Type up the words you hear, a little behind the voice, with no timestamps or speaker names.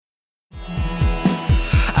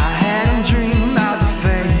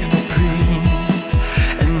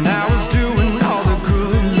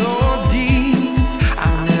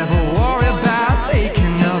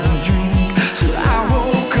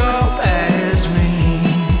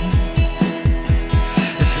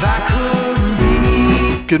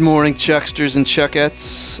Good morning, Chucksters and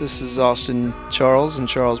Chuckettes. This is Austin Charles and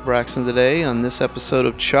Charles Braxton today on this episode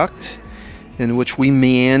of Chucked, in which we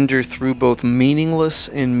meander through both meaningless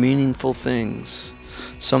and meaningful things.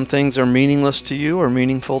 Some things are meaningless to you or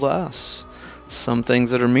meaningful to us. Some things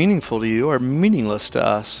that are meaningful to you are meaningless to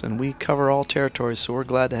us, and we cover all territories, so we're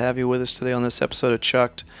glad to have you with us today on this episode of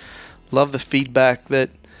Chucked. Love the feedback that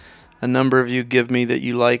a number of you give me, that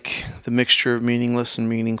you like the mixture of meaningless and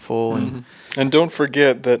meaningful. And don't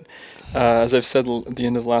forget that, as I've said at the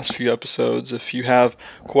end of the last few episodes, if you have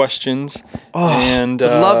questions and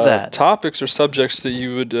love that. Topics or subjects that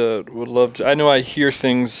you would love to, I know I hear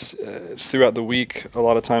things throughout the week a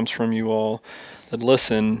lot of times from you all that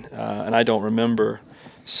listen, and I don't remember.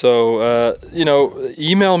 So,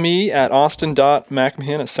 email me at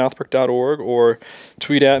austin.macmahan@southbrook.org or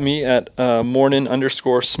tweet at me at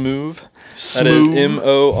mornin_smooth. That is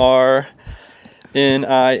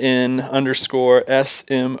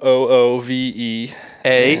MORNIN_SMOOVE.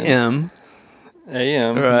 AM.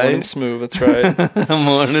 AM. Right. Morning Smooth, that's right.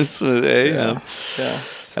 Morning Smooth, AM. Yeah.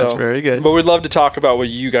 So, That's very good. But we'd love to talk about what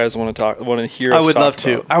you guys want to hear. I would love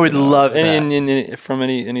to. I would love that. From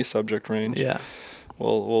any subject range. Yeah.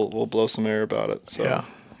 We'll blow some air about it. So.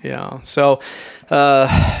 Yeah. So,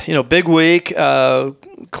 big week.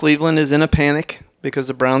 Cleveland is in a panic because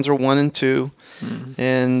the Browns are 1-2,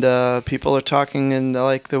 and people are talking and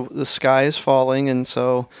like the sky is falling, and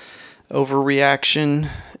so overreaction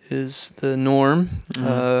is the norm.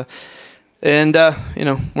 We're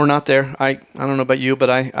not there. I don't know about you, but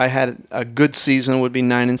I had a good season would be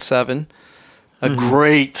 9-7. A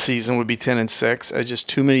great season would be 10-6. Just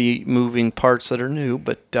too many moving parts that are new,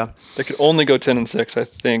 but they could only go 10-6, I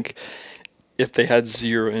think, if they had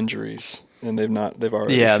zero injuries, and they've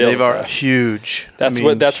already. Yeah, they've already huge. That's huge.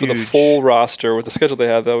 With a full roster with the schedule they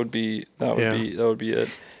have. That would be it.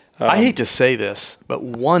 I hate to say this, but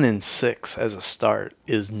 1-6 as a start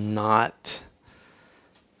is not.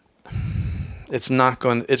 It's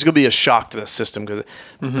going to be a shock to the system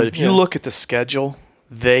but if you look at the schedule,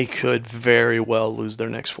 they could very well lose their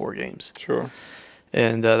next 4 games. Sure.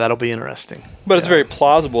 And that'll be interesting. But it's very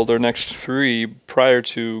plausible their next 3 prior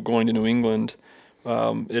to going to New England.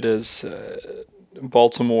 It is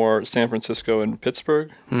Baltimore, San Francisco, and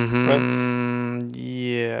Pittsburgh. Right?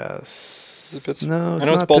 Yes. Is it Pittsburgh? No, I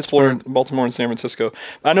know it's Baltimore and San Francisco.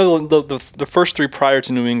 I know the first 3 prior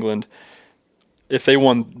to New England. If they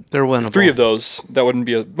won, they're winnable. 3 of those, that wouldn't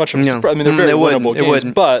be much of a surprise. I mean, they're very winnable games,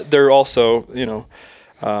 but they're also,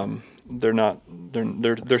 they're not.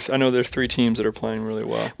 They're. I know there's 3 teams that are playing really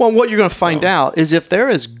well. Well, what you're going to find out is if they're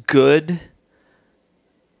as good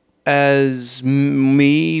as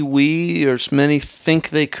we, or many think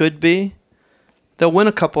they could be, they'll win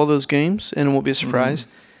a couple of those games, and it won't be a surprise.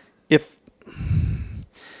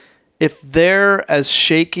 If they're as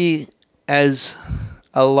shaky as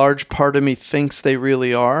a large part of me thinks they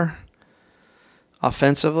really are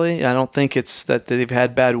offensively, I don't think it's that they've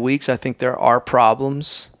had bad weeks. I think there are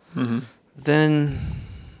problems. Then,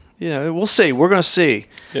 we'll see. We're going to see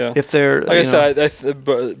if they're... Like I said,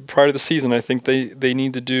 prior to the season, I think they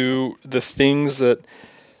need to do the things that...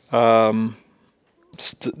 the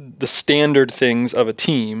standard things of a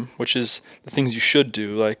team, which is the things you should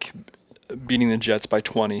do, like beating the Jets by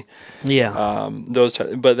 20. Yeah.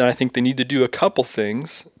 But then I think they need to do a couple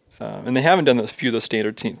things, and they haven't done a few of those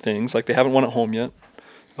standard team things. Like they haven't won at home yet,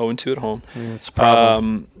 0-2 at home. That's a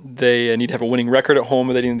problem. They need to have a winning record at home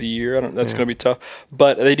at the end of the year. That's going to be tough.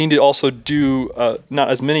 But they need to also do not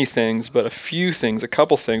as many things, but a few things, a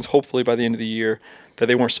couple things, hopefully by the end of the year that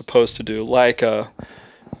they weren't supposed to do, like a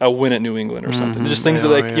win at New England or something. Just things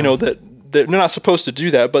that they're not supposed to do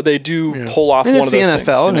that, but they do pull off one of those things. It's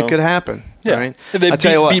the NFL, and it could happen. Yeah. Right? If they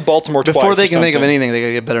beat Baltimore twice. Before they can think of anything, they got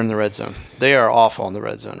to get better in the red zone. They are awful in the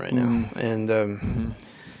red zone right now. And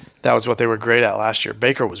that was what they were great at last year.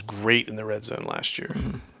 Baker was great in the red zone last year.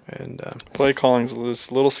 And play calling's a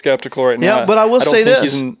little skeptical right now. Yeah, but I will say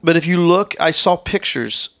this. But if you look, I saw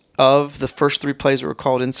pictures of the first 3 plays that were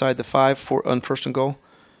called inside the 5 on first and goal.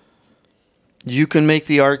 You can make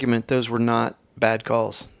the argument those were not bad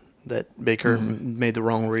calls, that Baker made the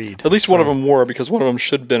wrong read. At least one of them were, because one of them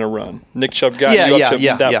should have been a run. Nick Chubb got you up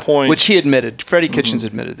to that point. Which he admitted. Freddie Kitchens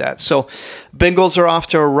admitted that. So Bengals are off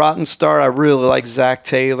to a rotten start. I really like Zach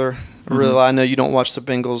Taylor. I know you don't watch the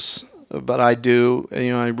Bengals, but I do.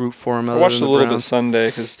 I root for him. I watched a little bit Sunday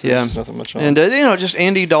because there's nothing much on. And, just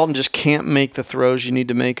Andy Dalton just can't make the throws you need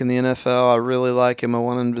to make in the NFL. I really like him. I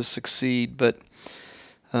want him to succeed, but...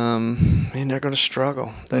 they're going to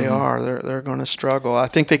struggle. They are. They're going to struggle. I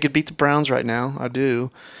think they could beat the Browns right now. I do.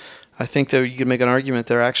 I think that you could make an argument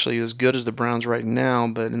they're actually as good as the Browns right now,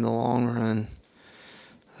 but in the long run,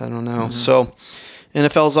 I don't know. So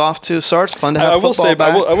NFL's off to start. It's fun to have football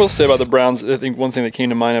back. I will say about the Browns, I think one thing that came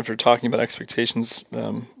to mind after talking about expectations,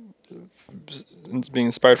 being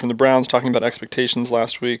inspired from the Browns, talking about expectations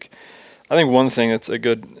last week, I think one thing that's a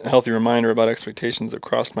good, healthy reminder about expectations that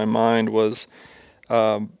crossed my mind was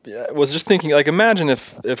just thinking, like, imagine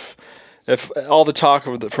if all the talk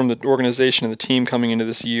from the organization and the team coming into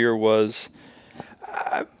this year was,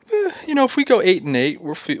 if we go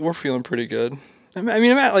 8-8, we're feeling pretty good. I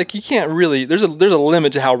mean, like, you can't really. There's a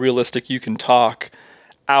limit to how realistic you can talk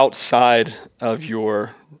outside of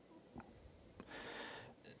your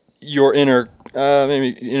inner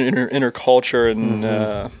inner culture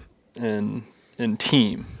and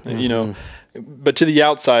team. But to the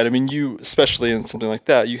outside, I mean, you, especially in something like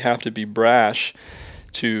that, you have to be brash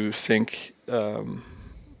to think.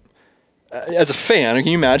 As a fan, can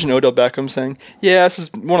you imagine Odell Beckham saying, "Yeah, this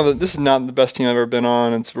is not the best team I've ever been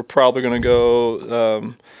on, and we're probably going to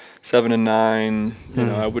go 7-9."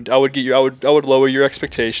 I would lower your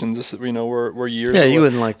expectations. This is, we're years. Yeah, you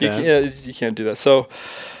wouldn't like that. You can't do that. So,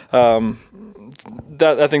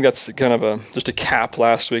 that I think that's kind of just a cap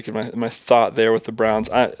last week in my thought there with the Browns.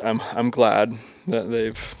 I'm glad that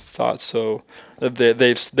they've thought so.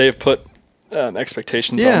 They've put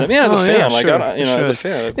expectations on them. Yeah, as a fan, as a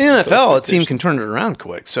fan. In the NFL, a team can turn it around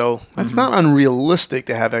quick, so it's not unrealistic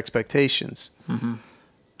to have expectations. Mm-hmm.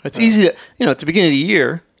 It's easy to, at the beginning of the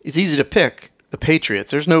year, it's easy to pick the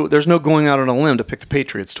Patriots. There's no going out on a limb to pick the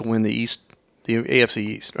Patriots to win the East, the AFC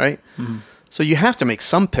East, right? Mm-hmm. So you have to make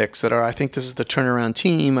some picks that are, I think this is the turnaround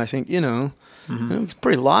team. I think, it's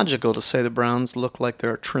pretty logical to say the Browns look like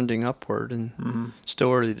they're trending upward, and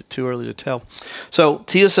still too early to tell. So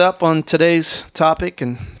tee us up on today's topic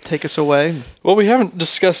and take us away. Well, we haven't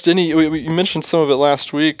discussed you mentioned some of it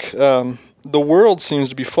last week. The world seems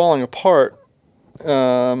to be falling apart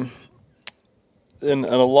in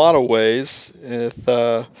a lot of ways. You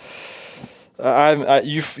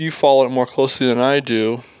follow it more closely than I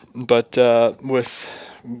do, but I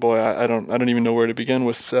don't even know where to begin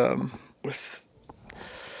with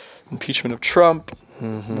impeachment of Trump.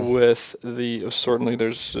 With certainly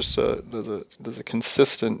there's just there's a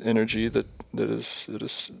consistent energy that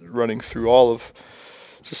is running through all of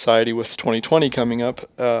society with 2020 coming up.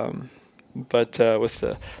 But with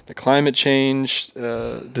the climate change,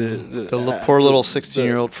 the poor little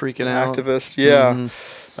 16-year-old freaking out activist, yeah.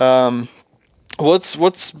 What's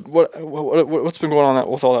been going on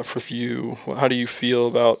with all that with you? How do you feel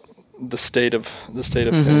about the state of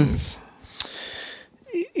things?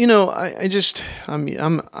 I'm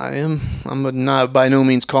not by no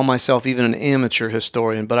means call myself even an amateur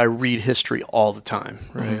historian, but I read history all the time,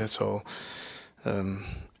 right? So,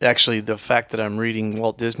 actually, the fact that I'm reading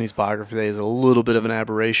Walt Disney's biography today is a little bit of an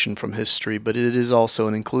aberration from history, but it is also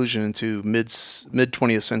an inclusion into mid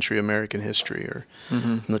 20th century American history, or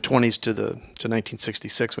from the 20s to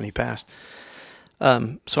 1966 when he passed.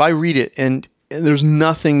 So I read it, and there's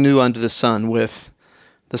nothing new under the sun with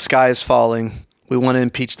the sky is falling. We want to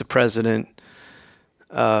impeach the president.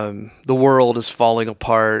 The world is falling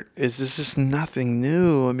apart. This is nothing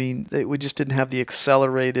new. I mean, we just didn't have the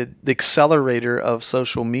accelerator of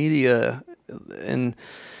social media in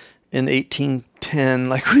 1810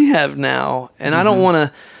 like we have now. And I don't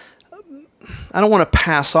want to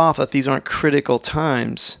pass off that these aren't critical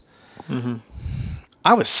times.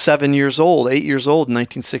 I was 8 years old in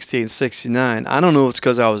 1968 and 69. I don't know if it's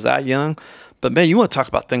because I was that young, but man, you want to talk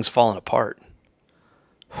about things falling apart.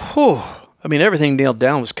 Whew. I mean, everything nailed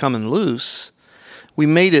down was coming loose. We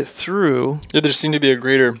made it through. Yeah, there seemed to be a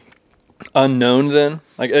greater unknown then,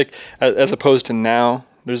 like as opposed to now.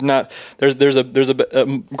 There's a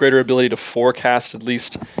greater ability to forecast at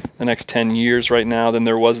least the next 10 years right now than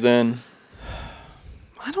there was then.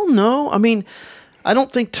 I don't know. I mean, I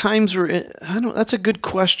don't think times were. That's a good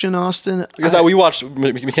question, Austin. Because we watched,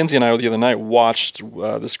 Mackenzie and I the other night watched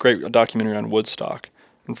this great documentary on Woodstock.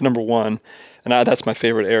 Number one. And that's my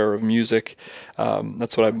favorite era of music.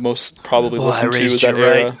 That's what I most probably listen to is that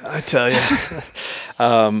era. Right. I tell you.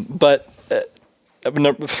 But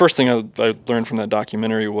the first thing I learned from that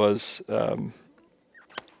documentary was,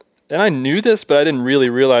 and I knew this, but I didn't really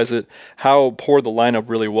realize it, how poor the lineup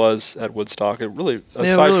really was at Woodstock. It really,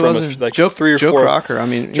 aside from three or Joe four. Cocker, I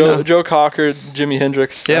mean, Joe Cocker, Jimi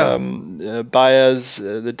Hendrix, Baez,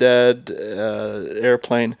 The Dead,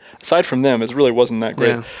 Airplane. Aside from them, it really wasn't that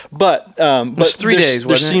great. Yeah. But it was 3 days,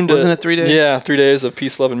 wasn't it 3 days? Yeah, 3 days of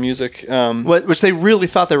peace, love, and music. Which they really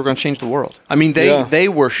thought they were going to change the world. I mean, they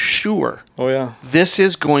were sure. Oh yeah. This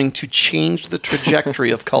is going to change the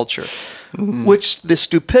trajectory of culture. Which the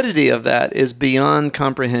stupidity of that is beyond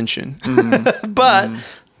comprehension. But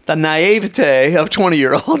the naivete of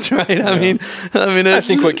 20-year-olds, right? I mean, I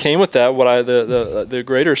think what came with that, the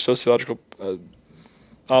greater sociological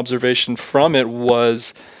observation from it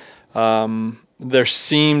was there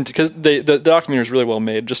seemed, because the documentary is really well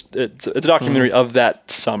made. Just it's a documentary of that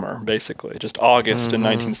summer, basically, just August in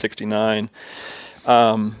 1969.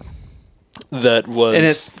 That was, and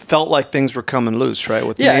it felt like things were coming loose, right?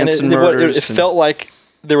 With Manson and murders, it felt like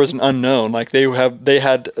there was an unknown. Like it was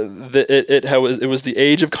the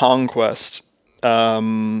age of conquest,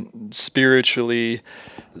 spiritually,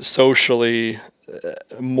 socially,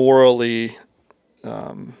 morally,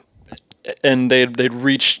 and they'd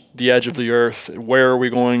reached the edge of the earth. Where are we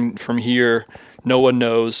going from here? No one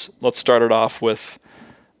knows. Let's start it off with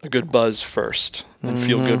a good buzz first and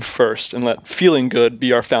feel good first, and let feeling good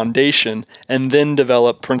be our foundation, and then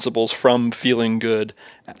develop principles from feeling good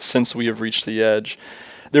since we have reached the edge.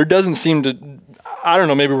 There doesn't seem to, I don't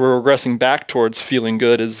know, maybe we're regressing back towards feeling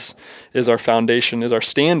good is our foundation, is our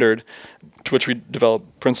standard to which we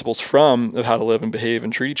develop principles from of how to live and behave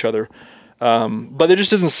and treat each other. But there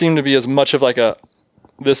just doesn't seem to be as much of like a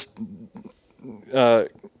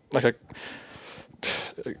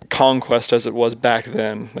conquest as it was back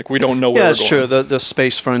then. Like we don't know where we're going. Yeah, it's true. The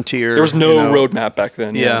space frontier. There was no roadmap back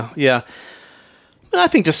then. Yeah. And I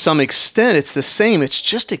think to some extent it's the same. It's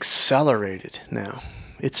just accelerated now.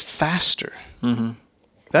 It's faster. Mm-hmm.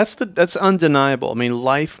 That's undeniable. I mean,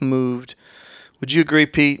 life moved. Would you agree,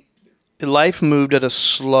 Pete? Life moved at a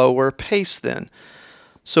slower pace then.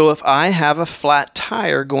 So if I have a flat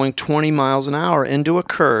tire going 20 miles an hour into a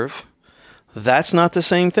curve, that's not the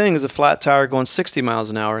same thing as a flat tire going 60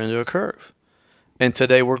 miles an hour into a curve. And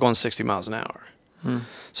today we're going 60 miles an hour.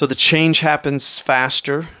 So the change happens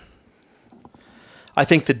faster. I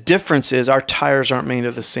think the difference is our tires aren't made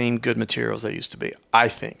of the same good materials they used to be. I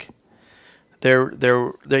think they're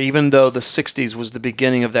even though the 60s was the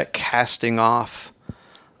beginning of that casting off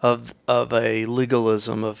of a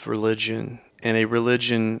legalism of religion, and a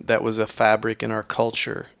religion that was a fabric in our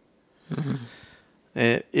culture.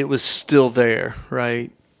 It was still there,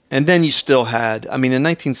 right? And then you still had, I mean, in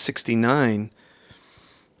 1969,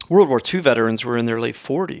 World War II veterans were in their late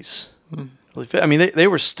 40s. I mean, they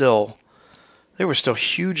were still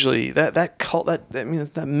hugely,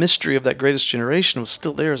 that mystery of that greatest generation was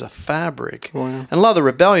still there as a fabric. Oh, yeah. And a lot of the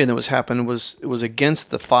rebellion that was happening was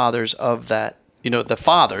against the fathers of that, the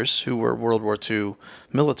fathers who were World War II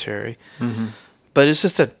military. But it's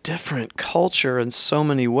just a different culture in so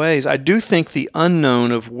many ways. I do think the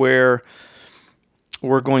unknown of where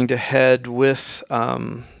we're going to head with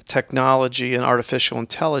technology and artificial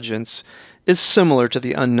intelligence is similar to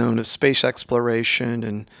the unknown of space exploration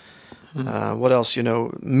and what else?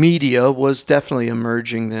 Media was definitely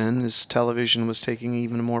emerging then as television was taking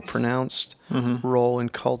even a more pronounced role in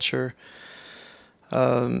culture.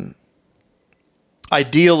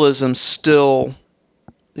 Idealism still,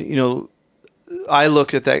 I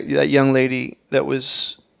looked at that young lady that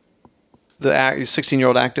was the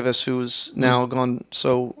 16-year-old activist who was now gone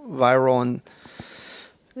so viral in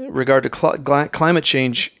regard to climate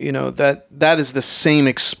change. That is the same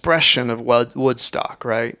expression of Woodstock,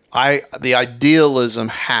 right? The idealism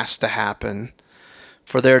has to happen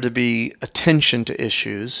for there to be attention to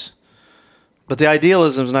issues, but the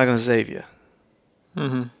idealism is not going to save you.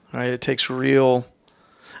 Right? It takes real.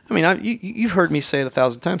 I mean, you've heard me say it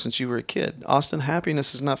 1,000 times since you were a kid. Austin,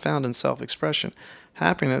 happiness is not found in self-expression.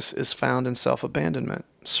 Happiness is found in self-abandonment,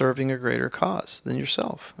 serving a greater cause than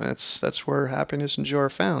yourself. That's where happiness and joy are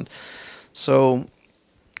found. So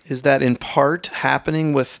is that in part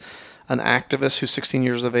happening with an activist who's 16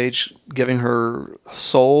 years of age giving her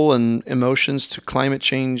soul and emotions to climate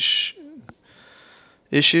change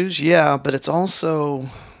issues? Yeah, but it's also...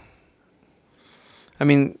 I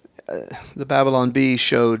mean... the Babylon Bee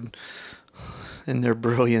showed, in their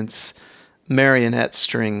brilliance, marionette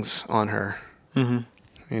strings on her.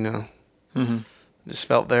 Just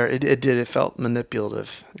felt very. It felt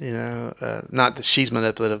manipulative. Not that she's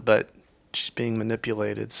manipulative, but she's being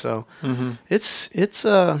manipulated. So it's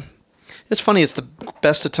funny. It's the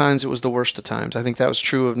best of times. It was the worst of times. I think that was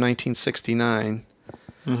true of 1969.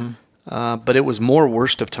 But it was more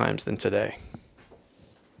worst of times than today.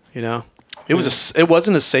 It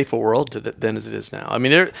wasn't as safe a world then as it is now. I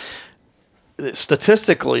mean,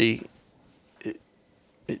 statistically,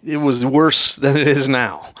 it was worse than it is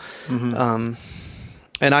now. And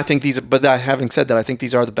I think having said that, I think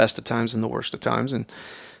these are the best of times and the worst of times, and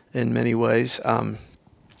in many ways.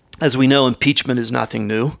 As we know, impeachment is nothing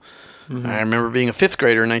new. I remember being a fifth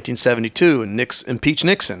grader in 1972 and impeach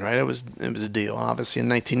Nixon. Right, it was a deal. Obviously, in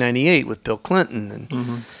 1998 with Bill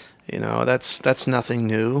Clinton You know, that's nothing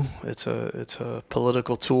new. It's a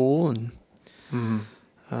political tool, and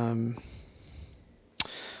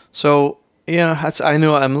so yeah, I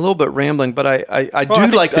know I'm a little bit rambling, but I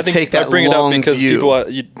like to take that bring long it up because view. people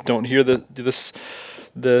you don't hear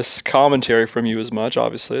this commentary from you as much.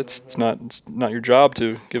 Obviously, it's not your job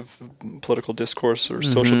to give political discourse or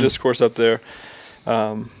social discourse up there.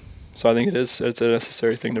 So I think it's a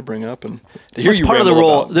necessary thing to bring up and to hear you part of the ramble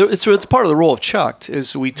role. about. It's part of the role of Chucked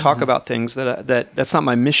is we talk about things that's not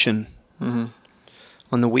my mission.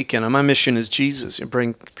 On the weekend, and my mission is Jesus. You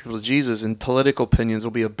bring people to Jesus, and political opinions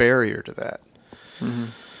will be a barrier to that.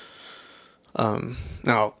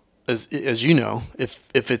 Now, as you know, if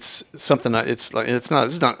it's something it's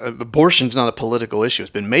not abortion's not a political issue.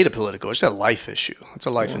 It's been made a political issue. It's a life issue. It's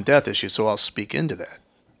a life and death issue. So I'll speak into that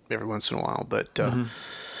every once in a while. But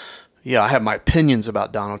yeah, I have my opinions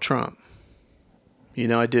about Donald Trump. You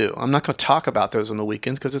know, I do. I'm not going to talk about those on the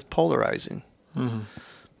weekends because it's polarizing.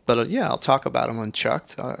 But yeah, I'll talk about them on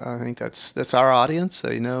Chucked. I think that's our audience.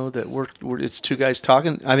 You know that we're it's two guys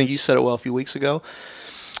talking. I think you said it well a few weeks ago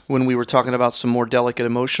when we were talking about some more delicate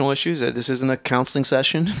emotional issues. This isn't a counseling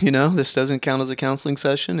session. You know, this doesn't count as a counseling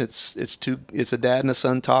session. It's a dad and a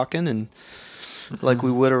son talking, and like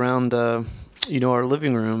we would around our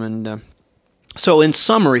living room. And so, in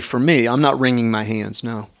summary, for me, I'm not wringing my hands.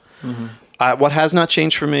 No, what has not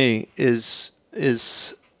changed for me is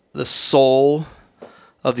the soul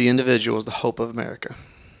of the individual is the hope of America,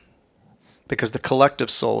 because the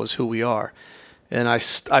collective soul is who we are, and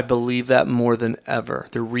I believe that more than ever.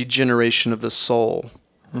 The regeneration of the soul,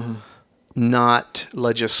 not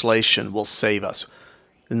legislation, will save us.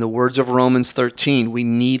 In the words of Romans 13, we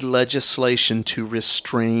need legislation to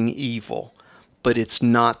restrain evil, but it's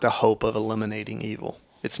not the hope of eliminating evil.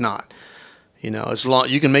 It's not. You know, as long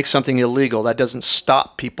you can make something illegal, that doesn't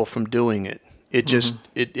stop people from doing it. It just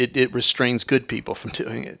it restrains good people from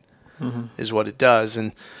doing it, is what it does,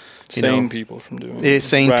 and sane people from doing it.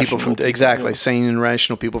 Sane people from sane and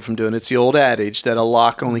rational people from doing it. It's the old adage that a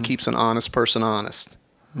lock only keeps an honest person honest.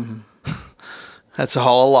 That's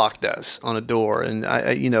all a lock does on a door, and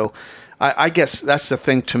I guess that's the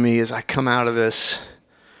thing to me is I come out of this.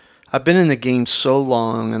 I've been in the game so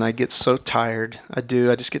long, and I get so tired. I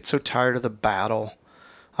just get so tired of the battle.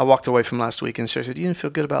 I walked away from last weekend. She said, "You didn't feel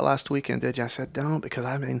good about last weekend, did you?" I said, "Don't," because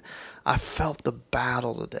I felt the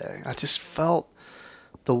battle today. I just felt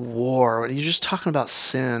the war. You're just talking about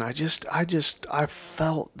sin. I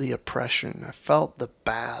felt the oppression. I felt the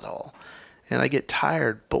battle, and I get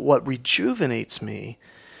tired. But what rejuvenates me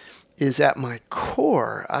is at my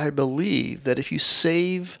core, I believe that if you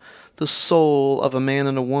save the soul of a man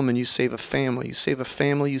and a woman, you save a family. You save a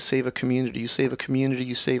family, you save a community. You save a community,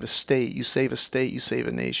 you save a state. You save a state, you save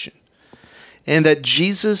a nation. And that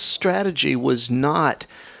Jesus' strategy was not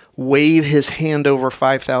wave his hand over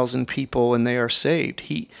 5,000 people and they are saved.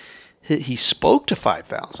 He spoke to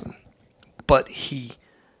 5,000, but he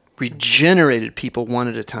regenerated people one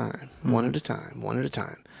at a time, one at a time, one at a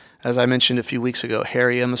time. As I mentioned a few weeks ago,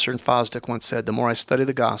 Harry Emerson Fosdick once said, "The more I study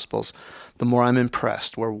the Gospels, the more I'm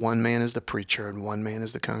impressed where one man is the preacher and one man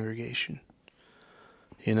is the congregation."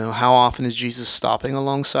 You know, how often is Jesus stopping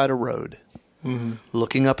alongside a road,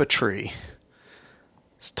 looking up a tree,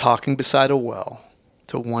 talking beside a well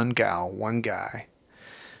to one gal, one guy?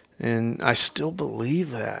 And I still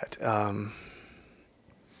believe that.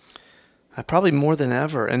 I probably more than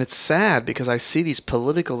ever. And it's sad because I see these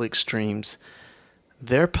political extremes.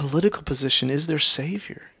 Their political position is their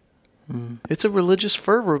savior. It's a religious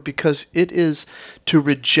fervor because it is to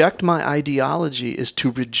reject my ideology is to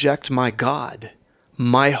reject my God,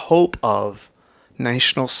 my hope of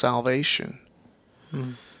national salvation.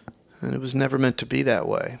 And it was never meant to be that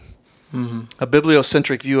way. A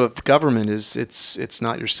bibliocentric view of government is it's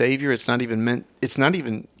not your savior. It's not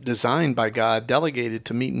even designed by God, delegated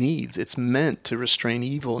to meet needs. It's meant to restrain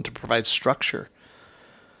evil and to provide structure.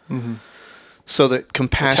 So that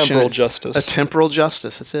compassion, a temporal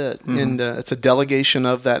justice, that's it. And it's a delegation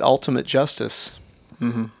of that ultimate justice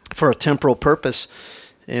for a temporal purpose.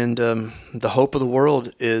 And the hope of the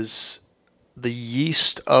world is the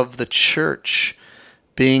yeast of the church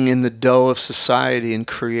being in the dough of society and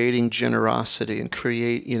creating generosity and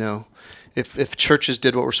create, if churches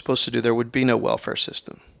did what we're supposed to do, there would be no welfare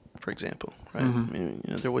system, for example, right?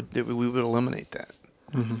 We would eliminate that.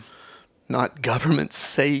 Not government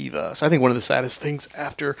save us. I think one of the saddest things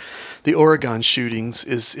after the Oregon shootings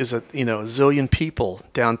is a zillion people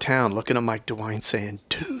downtown looking at Mike DeWine saying,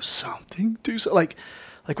 "Do something, do so." Like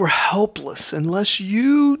we're helpless unless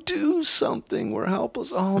you do something. We're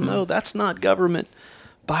helpless. Oh no, that's not government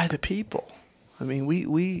by the people. I mean,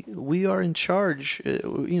 we are in charge.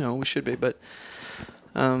 We should be. But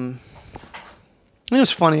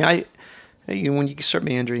it's funny. When you start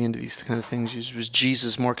meandering into these kind of things, was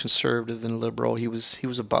Jesus more conservative than liberal? He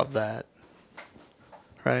was above that,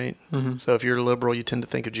 right? Mm-hmm. So if you're a liberal, you tend to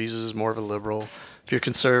think of Jesus as more of a liberal. If you're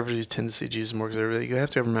conservative, you tend to see Jesus more conservative. You have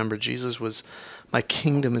to remember, Jesus was, my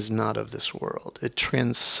kingdom is not of this world. It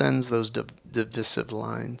transcends those divisive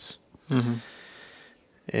lines. Mm-hmm.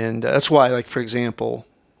 And that's why, like, for example,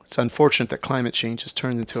 it's unfortunate that climate change has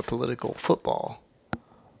turned into a political football.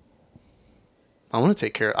 I want to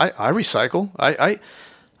take care. I recycle. I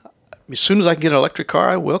as soon as I can get an electric car,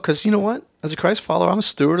 I will. Because you know what? As a Christ follower, I'm a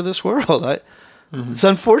steward of this world. It's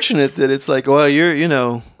unfortunate that it's like,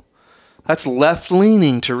 well, that's left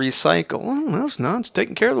leaning to recycle. Well, it's not. It's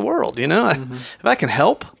taking care of the world. If I can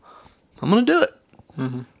help, I'm going to do it.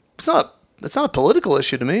 Mm-hmm. It's not a political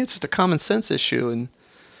issue to me. It's just a common sense issue.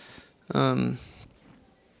 And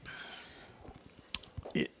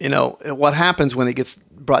what happens when it gets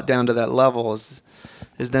brought down to that level is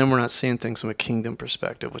then we're not seeing things from a kingdom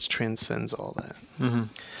perspective, which transcends all that. Mm-hmm.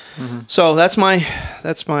 Mm-hmm. So that's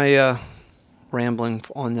my rambling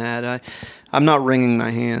on that. I'm not wringing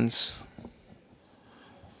my hands.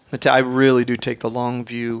 I really do take the long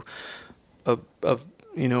view of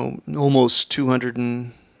almost 200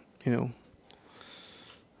 and we're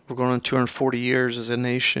going on 240 years as a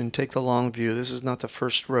nation. Take the long view. This is not the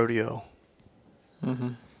first rodeo. Mm-hmm.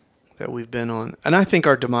 that we've been on. And I think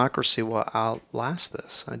our democracy will outlast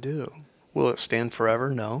this. I do. Will it stand forever?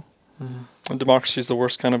 No. Mm-hmm. And democracy is the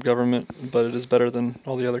worst kind of government, but it is better than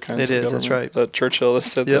all the other kinds of government. It is, that's right. That Churchill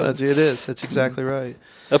has said that. Yeah, it is. That's exactly right.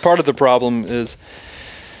 A part of the problem is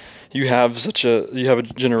you have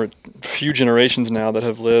few generations now that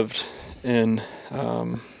have lived in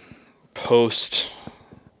post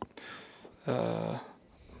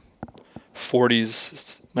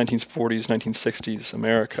 1940s, 1960s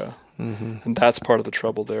America. Mm-hmm. And that's part of the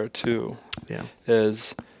trouble there too. Yeah.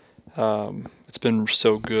 Is it's been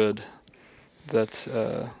so good that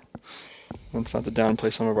that's not to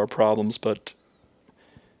downplay some of our problems, but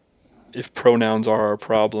if pronouns are our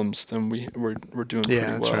problems, then we're doing pretty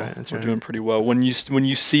well. That's we're right. doing pretty well. When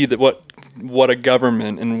you see that what a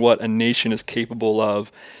government and what a nation is capable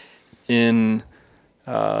of in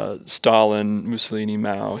Stalin, Mussolini,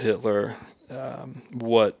 Mao, Hitler,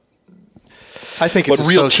 what I think it's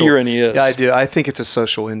real tyranny is. Yeah, I do. I think it's a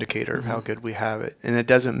social indicator of how good we have it, and it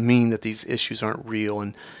doesn't mean that these issues aren't real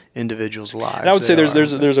in individuals' lives. And I would say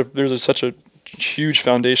there's such a huge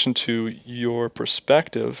foundation to your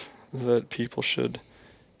perspective that people should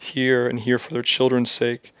hear and hear for their children's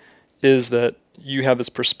sake, is that you have this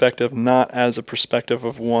perspective not as a perspective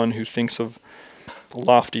of one who thinks of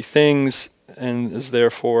lofty things and is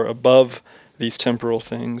therefore above these temporal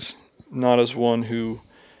things, not as one who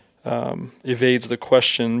evades the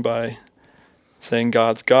question by saying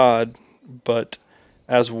God's God, but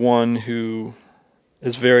as one who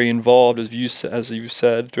is very involved, as you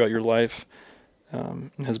said, throughout your life,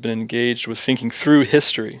 and has been engaged with thinking through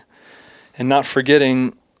history and not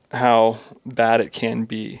forgetting how bad it can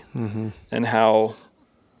be, mm-hmm. and how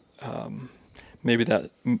maybe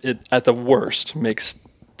that it at the worst makes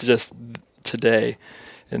just today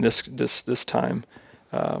in this time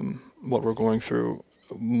what we're going through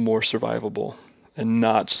more survivable and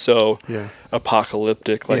not so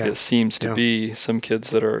apocalyptic like it seems to be. Some kids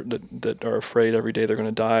that are afraid every day they're going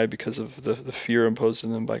to die because of the fear imposed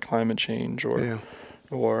on them by climate change or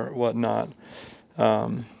whatnot.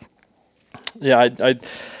 I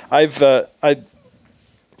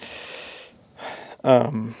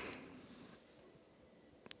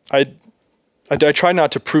try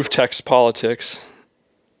not to proof text politics,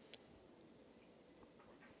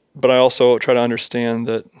 but I also try to understand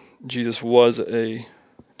that Jesus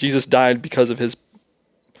died because of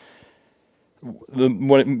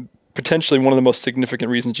potentially one of the most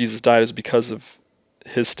significant reasons Jesus died is because of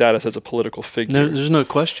his status as a political figure. No, there's no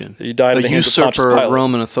question. He died at the hands of Pontius Pilate. A usurper of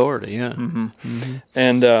Roman authority, yeah. Mm-hmm.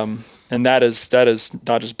 Mm-hmm. And that is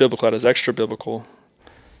not just biblical, that is extra biblical.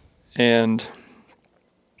 And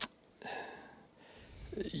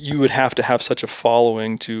you would have to have such a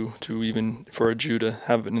following to even for a Jew to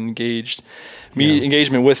have an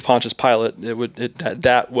engagement with Pontius Pilate.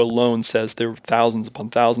 That alone says there were thousands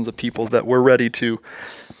upon thousands of people that were ready to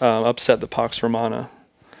upset the Pax Romana,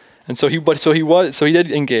 and so he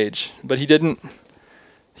did engage, but he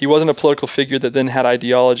wasn't a political figure that then had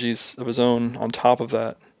ideologies of his own on top of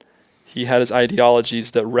that. He had his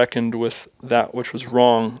ideologies that reckoned with that which was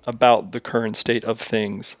wrong about the current state of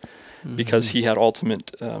things. Because he had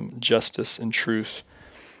ultimate justice and truth,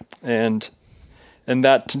 and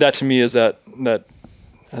that to me is that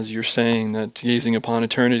as you're saying, that gazing upon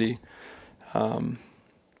eternity. And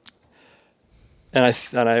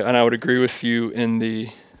I would agree with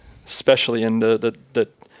you especially in the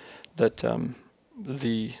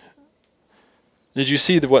Did you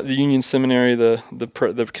see the Union Seminary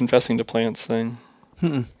the confessing to plants thing?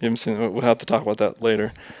 You haven't seen it? We'll have to talk about that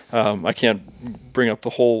later. I can't bring up the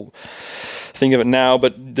whole thing of it now,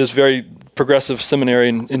 but this very progressive seminary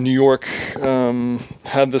in New York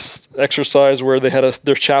had this exercise where they had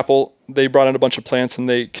their chapel. They brought in a bunch of plants and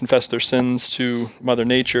they confessed their sins to Mother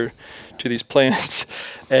Nature, to these plants,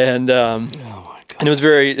 and and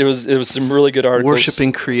it was some really good articles.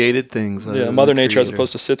 Worshiping created things. Yeah, Mother Nature as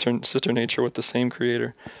opposed to sister nature with the same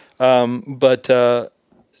creator. So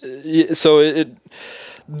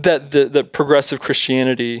the progressive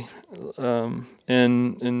Christianity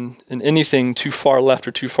in anything too far left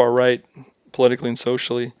or too far right, politically and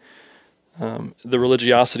socially, the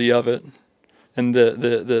religiosity of it, and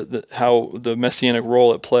the how the messianic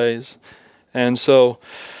role it plays, and so.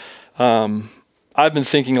 I've been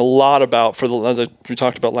thinking a lot about, as we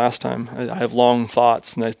talked about last time, I have long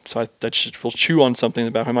thoughts, and I will chew on something in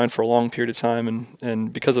the back of my mind for a long period of time,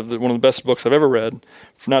 and because of one of the best books I've ever read,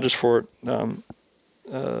 not just for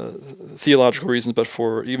theological reasons, but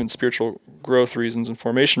for even spiritual growth reasons and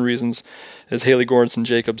formation reasons, is Haley Gordon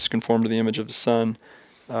Jacobs' Conformed to the Image of the Son.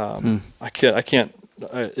 I can't.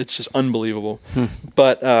 It's just unbelievable.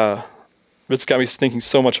 But it's got me thinking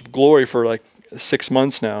so much of glory for like 6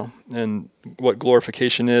 months now, and what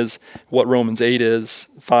glorification is, what Romans 8 is,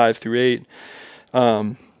 5 through 8,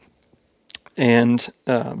 and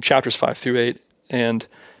chapters 5 through 8. And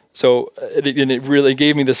so it really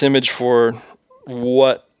gave me this image for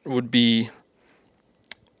what would be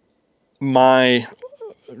my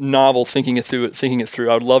novel, thinking it through.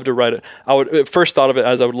 I would love to write it. I would at first thought of it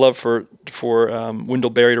as I would love for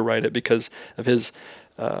Wendell Berry to write it because of his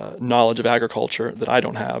knowledge of agriculture that I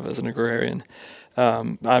don't have as an agrarian.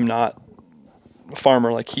 I'm not a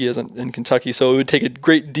farmer like he is in Kentucky, so it would take a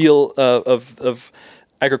great deal of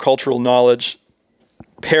agricultural knowledge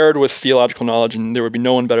paired with theological knowledge, and there would be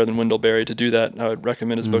no one better than Wendell Berry to do that. I would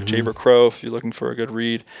recommend his book Jayber Crow if you're looking for a good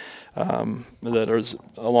read that is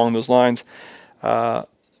along those lines.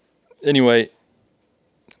 Anyway,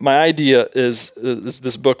 my idea is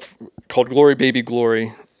this book called Glory Baby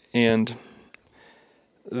Glory, and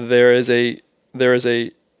there is a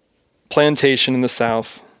plantation in the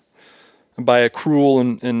South by a cruel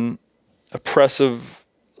and oppressive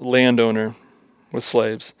landowner with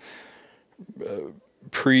slaves,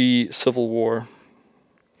 pre-Civil War,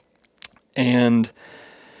 and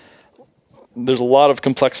there's a lot of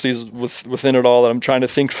complexities within it all that I'm trying to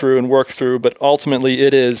think through and work through, but ultimately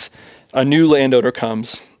it is a new landowner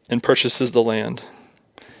comes and purchases the land,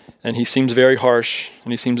 and he seems very harsh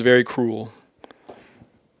and he seems very cruel.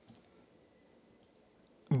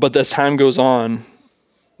 But as time goes on,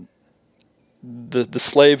 the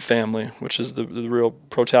slave family, which is the real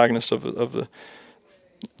protagonist of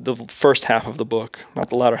the first half of the book, not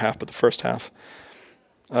the latter half, but the first half,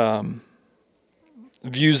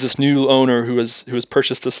 views this new owner who has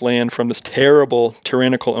purchased this land from this terrible,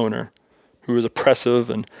 tyrannical owner who is oppressive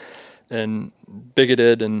and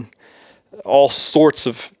bigoted and all sorts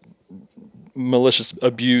of malicious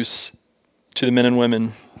abuse to the men and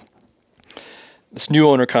women. This new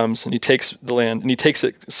owner comes and he takes the land and he takes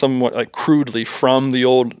it somewhat like crudely from the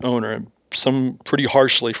old owner, some pretty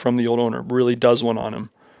harshly from the old owner, really does one on him.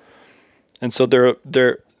 And so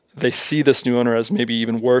they see this new owner as maybe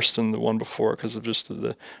even worse than the one before because of just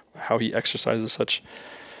how he exercises such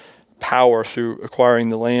power through acquiring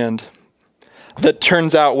the land. That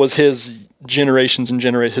turns out was his generations and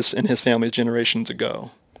his family's generations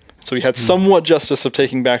ago. So he had somewhat justice of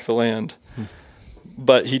taking back the land.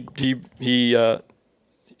 But it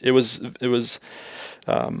was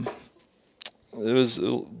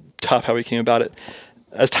tough how he came about it.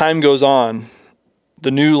 As time goes on, the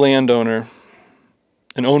new landowner,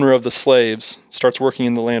 an owner of the slaves, starts working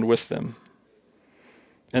in the land with them.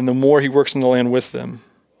 And the more he works in the land with them,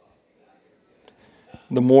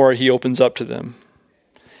 the more he opens up to them.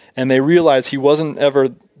 And they realize he wasn't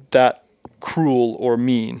ever that cruel or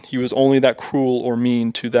mean. He was only that cruel or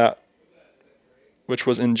mean to that which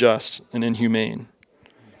was unjust and inhumane.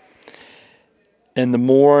 And the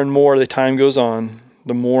more and more the time goes on,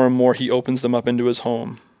 the more and more he opens them up into his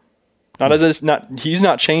home. He's not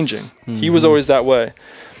changing. Mm-hmm. He was always that way.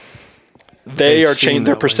 They are changing.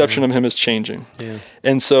 Their perception of him is changing. Yeah.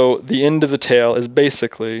 And so the end of the tale is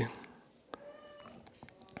basically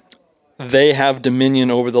they have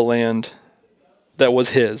dominion over the land that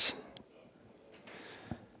was his.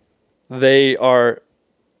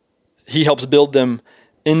 he helps build them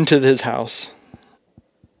into his house.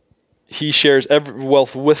 He shares every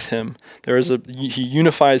wealth with him. He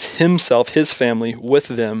unifies himself, his family, with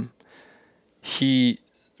them. He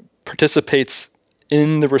participates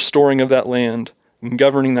in the restoring of that land and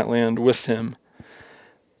governing that land with him.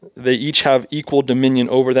 They each have equal dominion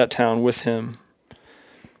over that town with him.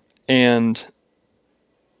 And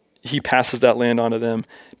he passes that land on to them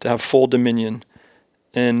to have full dominion.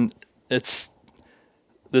 And it's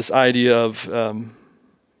this idea of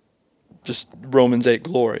just Romans 8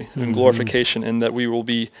 glory and glorification, and that we will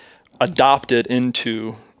be adopted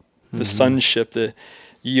into the sonship, the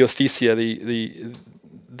Iothesia, the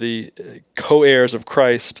co-heirs of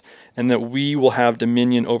Christ, and that we will have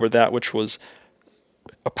dominion over that which was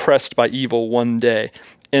oppressed by evil one day.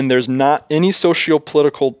 And there's not any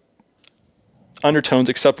socio-political undertones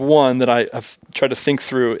except one that I've tried to think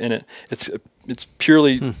through in it. It's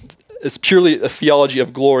purely a theology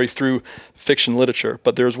of glory through fiction literature,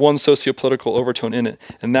 but there's one socio-political overtone in it,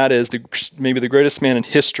 and that is maybe the greatest man in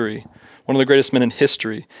history, one of the greatest men in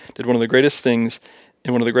history, did one of the greatest things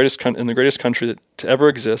in one of the greatest in the greatest country to ever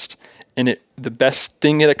exist, and the best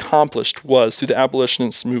thing it accomplished was, through the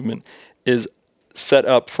abolitionist movement, is set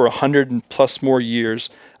up for 100+ more years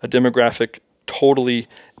a demographic totally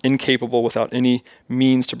incapable, without any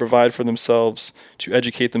means to provide for themselves, to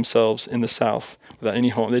educate themselves in the South, without any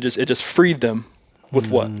home. It just freed them with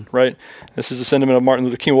what, right? This is a sentiment of Martin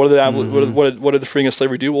Luther King. What did the freeing of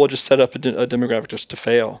slavery do? Well, it just set up a demographic just to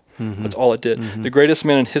fail. That's all it did. The greatest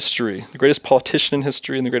man in history, the greatest politician in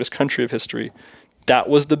history, and the greatest country of history, that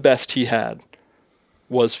was the best he had,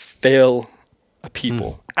 was fail a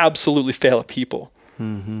people. Absolutely fail a people.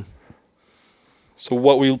 So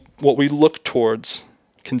what we look towards,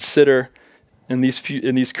 consider in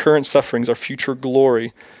these current sufferings, our future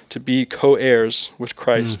glory, to be co-heirs with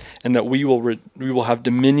Christ, and that we will have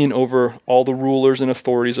dominion over all the rulers and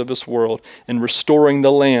authorities of this world, and restoring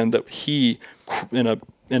the land that he, in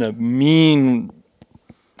a mean,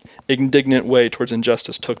 indignant way towards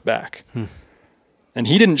injustice, took back. And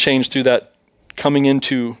he didn't change through that coming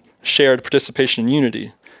into shared participation in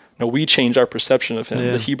unity. No, we changed our perception of him.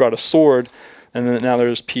 Yeah. That he brought a sword, and then now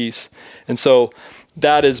there's peace. And so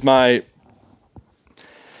that is my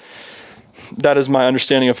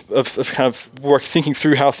understanding of kind of thinking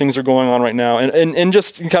through how things are going on right now, and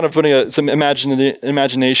just kind of putting some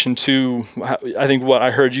imagination to, I think, what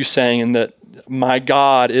I heard you saying, in that my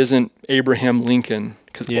God isn't Abraham Lincoln,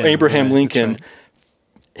 because Abraham Lincoln,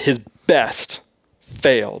 his best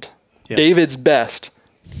failed. Yeah. David's best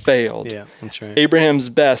failed. Yeah, that's right. Abraham's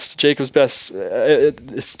best, Jacob's best,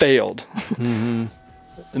 it failed. And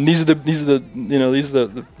these are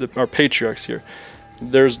our patriarchs here.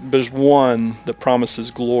 There's one that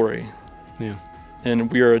promises glory. Yeah.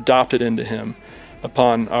 And we are adopted into him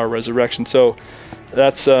upon our resurrection. So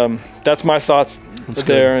that's my thoughts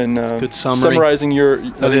there. Good. And it's a good summary. Summarizing your...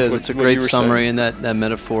 It's a great summary, saying. And that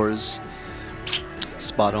metaphor is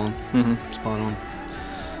spot on. Spot on.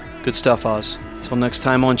 Good stuff, Oz. Until next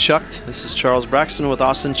time on Chucked, this is Charles Braxton with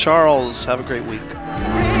Austin Charles. Have a great week.